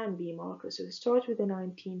the pan-B markers. So you start with the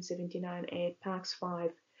 1979A,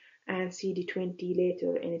 PAX5, and CD20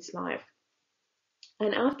 later in its life.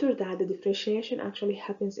 And after that, the differentiation actually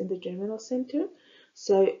happens in the germinal center.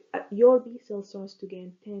 So your B cell starts to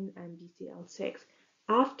gain 10 and BCL6.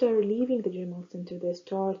 After leaving the germinal center, they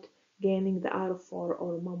start gaining the IL-4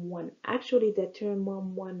 or MUM1. Actually, the term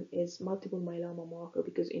MUM1 is multiple myeloma marker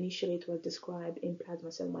because initially it was described in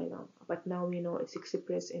plasma cell myeloma, but now we know it's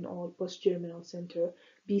expressed in all post-germinal center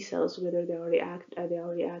B cells, whether they are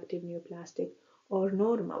reactive, neoplastic, or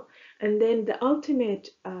normal. And then the ultimate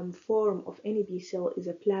form of any B cell is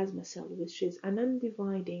a plasma cell, which is an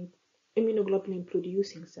undividing immunoglobulin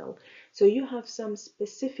producing cell. So you have some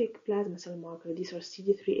specific plasma cell marker. These are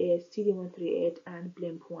CD38, CD138, and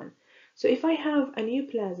BLIMP1. So if I have a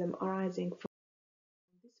neoplasm arising from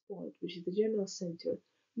this point, which is the germinal center,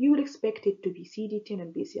 you will expect it to be CD10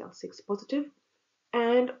 and BCL6 positive,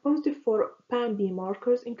 and positive for pan-B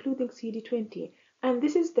markers, including CD20. And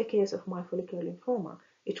this is the case of my follicular lymphoma.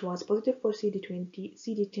 It was positive for CD20,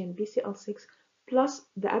 CD10, BCL6, plus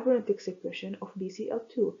the aberrant expression of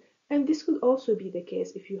BCL2. And this could also be the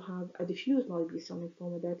case if you have a diffuse large B-cell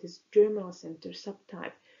lymphoma that is germinal center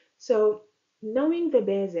subtype. So knowing the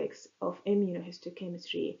basics of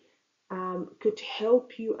immunohistochemistry could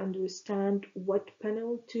help you understand what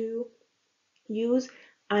panel to use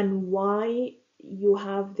and why you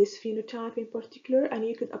have this phenotype in particular, and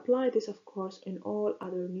you could apply this, of course, in all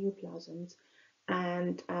other neoplasms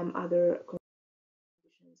and other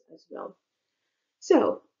conditions as well.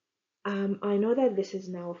 So I know that this is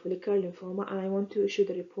now follicular lymphoma, and I want to issue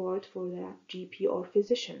the report for the GP or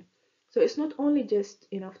physician. So it's not only just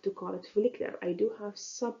enough to call it follicular. I do have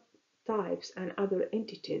subtypes and other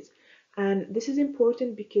entities. And this is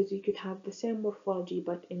important because you could have the same morphology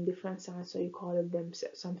but in different size, so you call them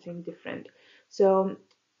something different. So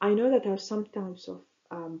I know that there are some types of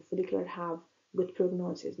follicular have good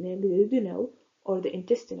prognosis, namely the duodenal or the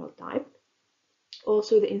intestinal type.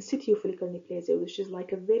 Also the in situ follicular neoplasia, which is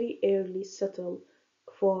like a very early subtle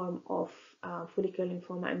form of follicular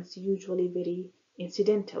lymphoma, and it's usually very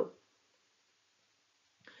incidental.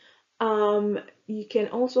 You can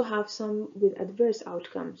also have some with adverse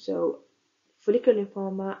outcomes. So follicular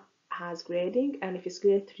lymphoma has grading, and if it's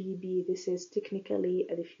grade 3B, this is technically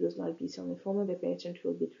a diffuse large B-cell lymphoma. The patient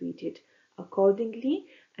will be treated accordingly.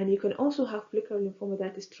 And you can also have follicular lymphoma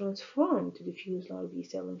that is transformed to diffuse large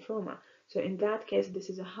B-cell lymphoma. So in that case, this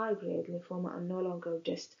is a high-grade lymphoma and no longer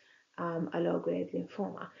just a low-grade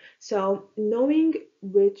lymphoma. So knowing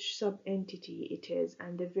which sub-entity it is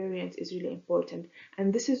and the variant is really important.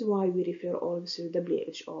 And this is why we refer always to the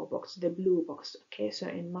WHO box, the blue box. Okay, so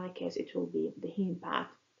in my case, it will be the HemePath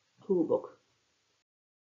WHO book.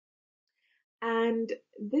 And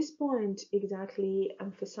this point exactly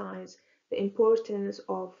emphasizes the importance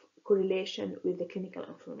of correlation with the clinical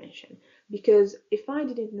information. Because if I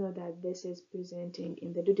didn't know that this is presenting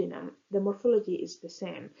in the duodenum, the morphology is the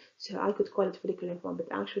same. So I could call it follicular lymphoma,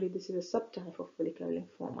 but actually this is a subtype of follicular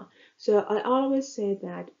lymphoma. So I always say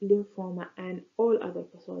that lymphoma and all other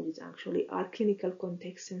pathologies actually are clinical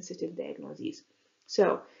context sensitive diagnoses.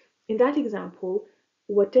 So in that example,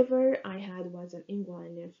 whatever I had was an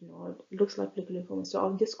inguinal lymph node, looks like follicular lymphoma, so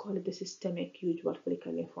I'll just call it the systemic usual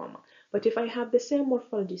follicular lymphoma. But if I have the same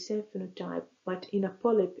morphology, same phenotype, but in a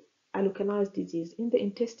polyp, a localized disease in the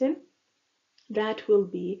intestine, that will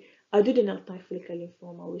be a duodenal type follicular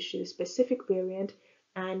lymphoma, which is a specific variant,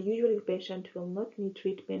 and usually the patient will not need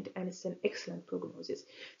treatment, and it's an excellent prognosis.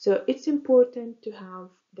 So it's important to have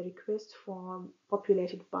the request form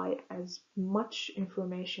populated by as much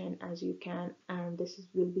information as you can, and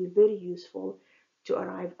will be very useful to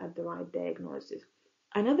arrive at the right diagnosis.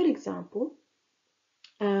 Another example,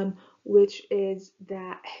 which is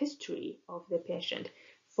the history of the patient.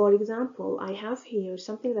 For example, I have here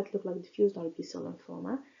something that looks like diffuse large B-cell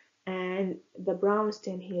lymphoma, and the brown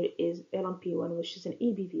stain here is LMP1, which is an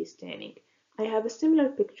EBV staining. I have a similar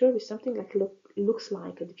picture with something that looks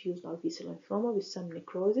like a diffuse large B-cell lymphoma with some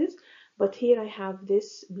necrosis, but here I have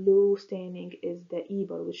this blue staining is the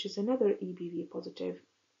EBAL, which is another EBV positive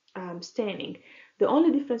staining. The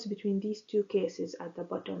only difference between these two cases at the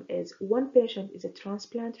bottom is one patient is a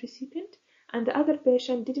transplant recipient and the other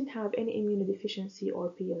patient didn't have any immunodeficiency or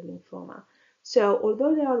prior lymphoma. So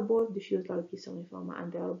although they are both diffuse large B-cell lymphoma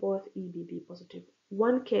and they are both EBV positive,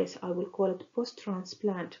 one case I will call it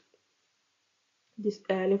post-transplant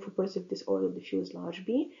lymphoproliferative disorder diffuse large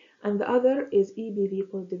B, and the other is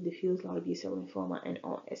EBV positive diffuse large B-cell lymphoma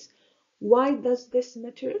NOS. Why does this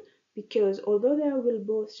matter? Because although they will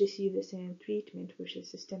both receive the same treatment, which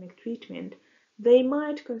is systemic treatment, they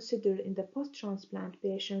might consider in the post-transplant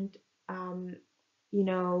patient,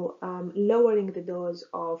 lowering the dose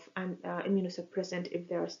of an immunosuppressant if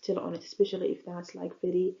they are still on it, especially if that's like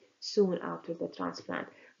very soon after the transplant.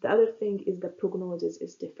 The other thing is the prognosis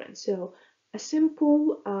is different. So a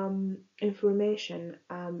simple information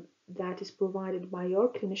that is provided by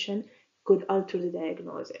your clinician could alter the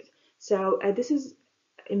diagnosis. So this is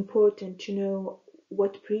important to know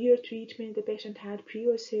what prior treatment the patient had,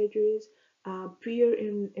 prior surgeries, prior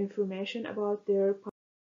information about their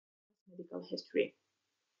medical history.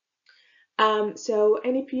 So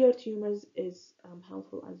any prior tumors is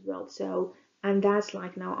helpful as well. So, and that's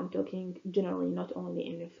like now I'm talking generally, not only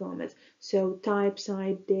in lymphomas. So type,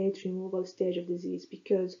 site, date, removal, stage of disease,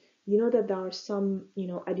 because you know that there are some,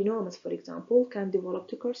 adenomas, for example, can develop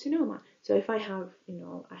to carcinoma. So if I have,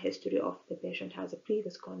 a history of the patient has a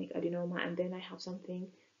previous chronic adenoma, and then I have something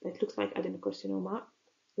that looks like adenocarcinoma,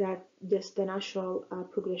 that just the natural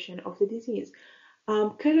progression of the disease.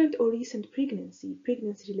 Current or recent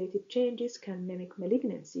pregnancy-related changes can mimic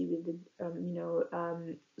malignancy with the,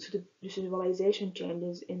 sort of visualization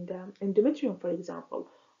changes in the endometrium, for example,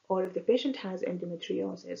 or if the patient has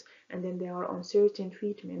endometriosis and then they are on certain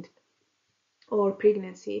treatment or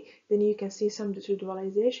pregnancy, then you can see some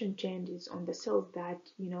visualization changes on the cells that,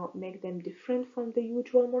 make them different from the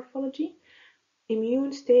usual morphology.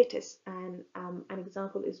 Immune status, and an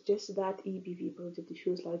example is just that EBV positive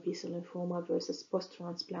diffuse large B-cell lymphoma versus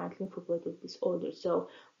post-transplant lymphoproliferative disorder. So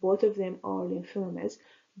both of them are lymphomas,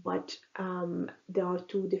 but there are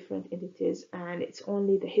two different entities, and it's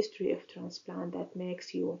only the history of transplant that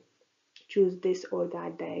makes you choose this or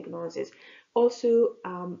that diagnosis. Also,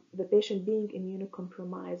 the patient being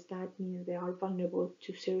immunocompromised, that means they are vulnerable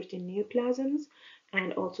to certain neoplasms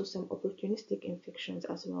and also some opportunistic infections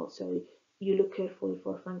as well. So you look carefully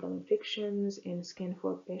for fungal infections in skin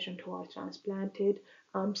for patients who are transplanted,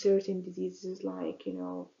 certain diseases like,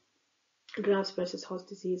 graft versus host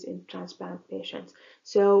disease in transplant patients.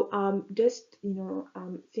 So just,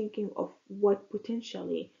 thinking of what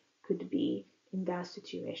potentially could be in that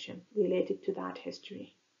situation related to that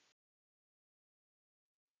history.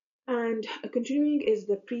 And continuing is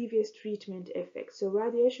the previous treatment effect. So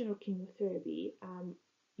radiation or chemotherapy,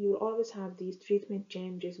 you will always have these treatment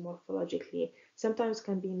changes morphologically. Sometimes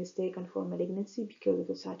can be mistaken for malignancy because of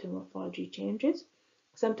the cytomorphology changes.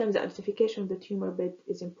 Sometimes the identification of the tumor bed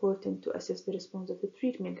is important to assess the response of the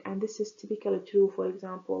treatment, and this is typically true, for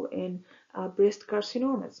example, in breast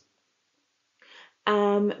carcinomas.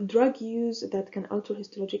 Drug use that can alter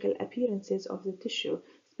histological appearances of the tissue,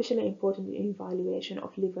 especially important in evaluation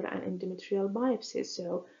of liver and endometrial biopsies.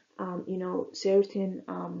 So, certain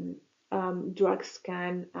drugs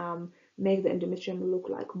can make the endometrium look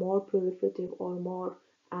like more proliferative or more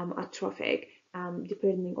atrophic,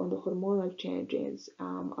 depending on the hormonal changes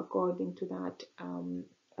according to that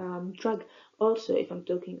drug. Also, if I'm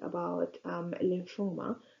talking about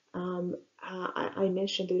lymphoma, I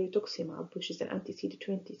mentioned the rituximab, which is an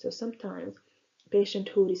anti-CD20. So sometimes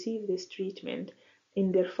patients who receive this treatment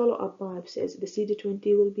in their follow-up biopsies, the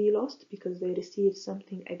CD20 will be lost because they received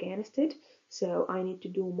something against it. So I need to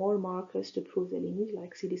do more markers to prove the lineage,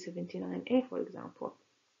 like CD79A, for example.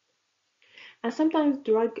 And sometimes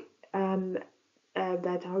drug um,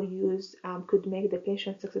 that are used could make the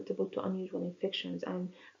patient susceptible to unusual infections,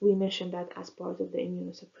 and we mentioned that as part of the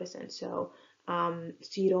immunosuppressant. So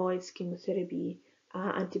steroids, chemotherapy,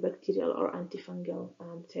 antibacterial or antifungal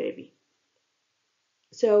therapy.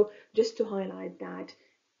 So just to highlight that,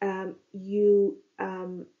 you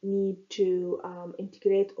need to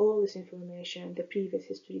integrate all this information, the previous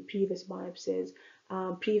history, previous biopsies,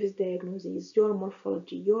 previous diagnoses, your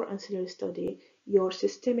morphology, your ancillary study, your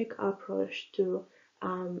systemic approach to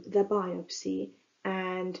the biopsy,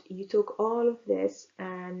 and you took all of this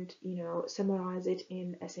and summarize it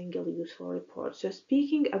in a single useful report. So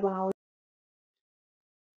speaking about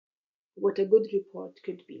what a good report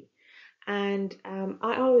could be, and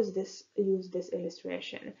I always use this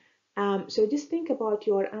illustration. So just think about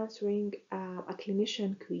you are answering a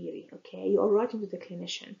clinician query, okay? You are writing to the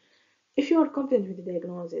clinician. If you are confident with the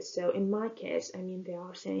diagnosis, so in my case, I mean, they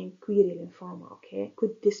are saying query lymphoma, okay?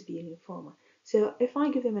 Could this be lymphoma? So if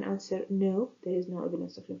I give them an answer, no, there is no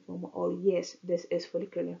evidence of lymphoma, or yes, this is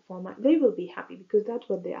follicular lymphoma, they will be happy because that's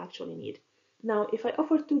what they actually need. Now, if I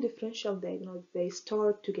offer two differential diagnoses, they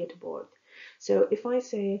start to get bored. So if I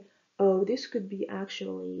say, oh, this could be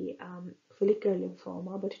actually follicular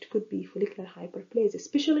lymphoma, but it could be follicular hyperplasia,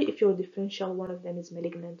 especially if your differential, one of them is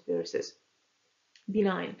malignant versus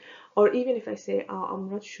benign. Or even if I say, oh, I'm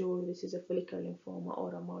not sure this is a follicular lymphoma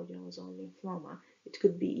or a marginal zone lymphoma, it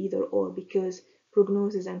could be either or because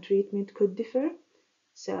prognosis and treatment could differ.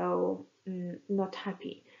 So not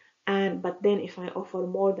happy. But then if I offer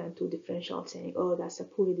more than two differentials, saying, oh, that's a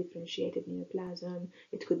poorly differentiated neoplasm,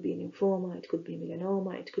 it could be lymphoma, it could be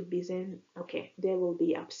melanoma, it could be Zen, okay, they will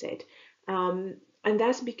be upset. And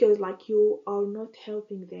that's because like you are not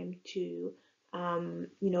helping them to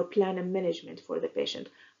plan a management for the patient.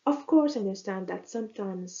 Of course, I understand that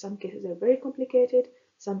sometimes some cases are very complicated,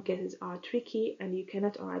 some cases are tricky, and you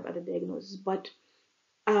cannot arrive at a diagnosis. But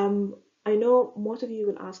I know most of you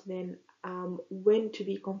will ask then when to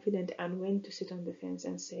be confident and when to sit on the fence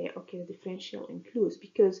and say, okay, the differential includes,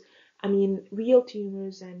 because I mean, real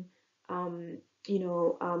tumors and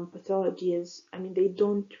pathologies, I mean, they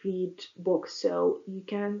don't read books, so you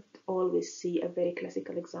can't always see a very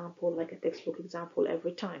classical example, like a textbook example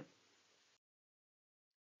every time.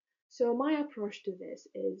 So my approach to this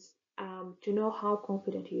is to know how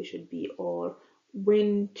confident you should be, or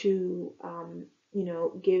when to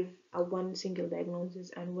give a one single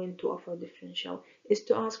diagnosis and when to offer differential, is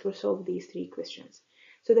to ask yourself these three questions.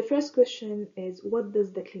 So the first question is, what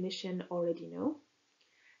does the clinician already know?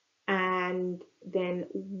 And then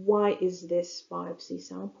why is this biopsy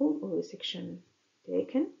sample or resection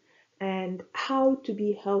taken? And how to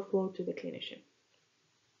be helpful to the clinician.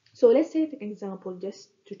 So let's take an example just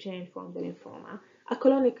to change from the lymphoma, a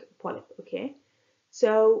colonic polyp, okay?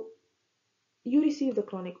 So you receive the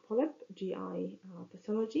colonic polyp, GI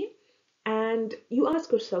pathology, and you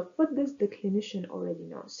ask yourself, what does the clinician already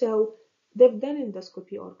know? So they've done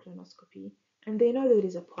endoscopy or colonoscopy, and they know there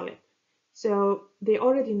is a polyp. So they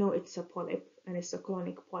already know it's a polyp, and it's a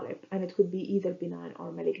colonic polyp, and it could be either benign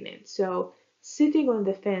or malignant. So sitting on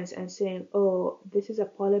the fence and saying, oh, this is a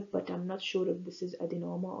polyp, but I'm not sure if this is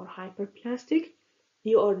adenoma or hyperplastic,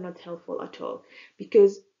 you are not helpful at all,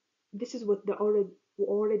 because this is what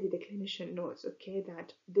already the clinician knows, okay,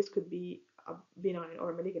 that this could be a benign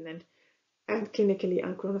or malignant, and clinically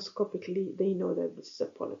and chronoscopically they know that this is a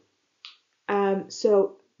polyp.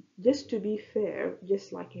 So just to be fair,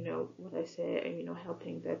 just like what I say,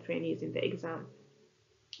 helping the trainees in the exam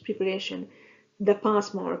preparation, the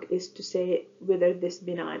pass mark is to say whether this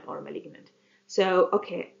benign or malignant. So,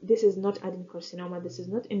 okay, this is not adenocarcinoma, this is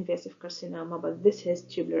not invasive carcinoma, but this is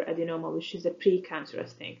tubular adenoma, which is a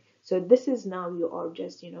precancerous thing. So this is now you are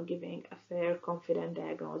just, giving a fair, confident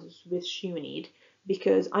diagnosis, which you need,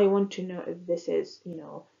 because I want to know if this is,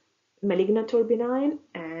 malignant or benign,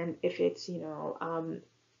 and if it's,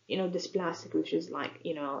 dysplastic, which is like,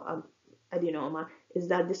 adenoma, is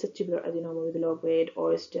that this a tubular adenoma with low grade,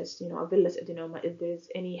 or is just a villus adenoma if there is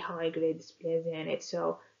any high grade dysplasia in it.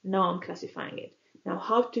 So now I'm classifying it. Now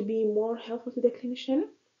how to be more helpful to the clinician,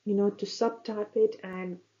 to subtype it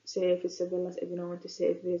and say if it's a villus, if you don't want to say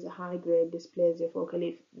if there is a high grade dysplasia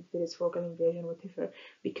focally, if there is focal invasion, whatever,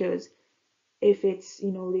 because if it's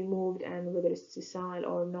removed and whether it's sessile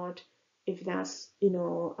or not, if that's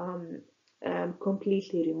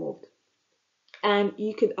completely removed. And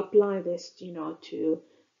you could apply this to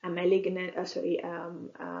a malignant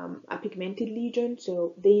a pigmented lesion,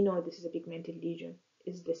 so they know this is a pigmented lesion,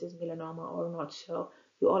 is this is melanoma or not. So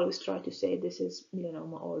you always try to say this is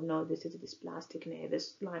melanoma or no, this is dysplastic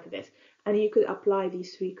nevus, like this. And you could apply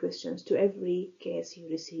these three questions to every case you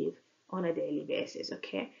receive on a daily basis.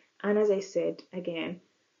 Okay, and as I said again,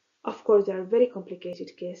 of course, there are very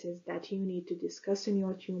complicated cases that you need to discuss in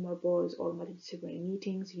your tumor boards or multidisciplinary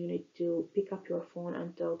meetings. You need to pick up your phone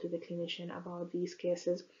and tell to the clinician about these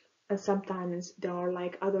cases. And sometimes there are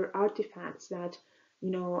like other artifacts that,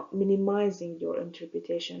 minimizing your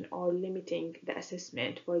interpretation or limiting the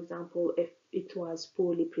assessment. For example, if it was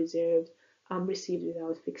poorly preserved, received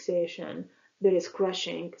without fixation, there is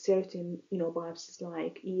crushing, certain, biopsies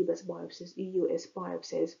like EBUS biopsies, EUS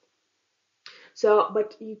biopsies. So,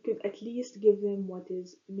 but you could at least give them what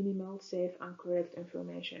is minimal, safe, and correct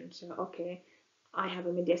information. So, okay, I have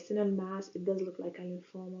a mediastinal mass. It does look like a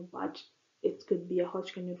lymphoma, but it could be a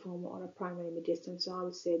Hodgkin lymphoma or a primary mediastin. So I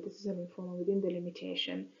would say this is a lymphoma within the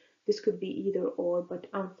limitation. This could be either or, but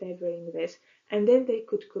I'm favoring this. And then they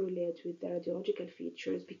could correlate with the radiological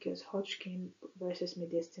features, because Hodgkin versus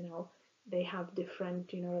mediastinal, they have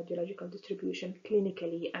different, radiological distribution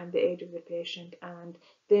clinically and the age of the patient, and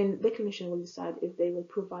then the clinician will decide if they will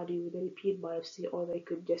provide you with a repeat biopsy or they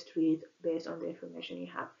could just read based on the information you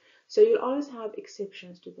have. So you'll always have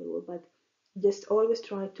exceptions to the rule, but just always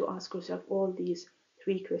try to ask yourself all these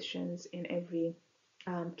three questions in every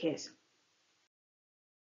case.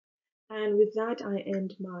 And with that, I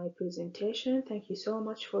end my presentation. Thank you so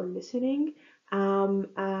much for listening. And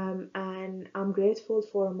I'm grateful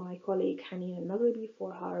for my colleague Hanina Al-Maghribi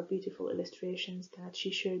for her beautiful illustrations that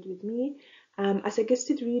she shared with me. A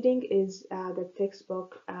suggested reading is the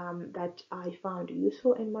textbook that I found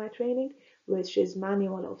useful in my training, which is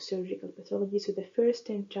Manual of Surgical Pathology. So the first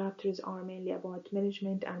 10 chapters are mainly about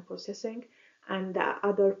management and processing, and the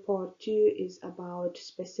other part 2 is about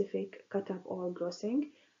specific cut-up or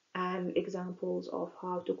grossing and examples of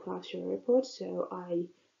how to craft your report. So I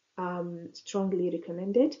strongly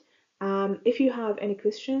recommend it. If you have any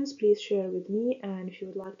questions, please share with me. And if you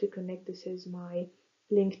would like to connect, this is my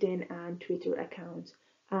LinkedIn and Twitter account.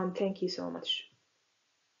 Thank you so much.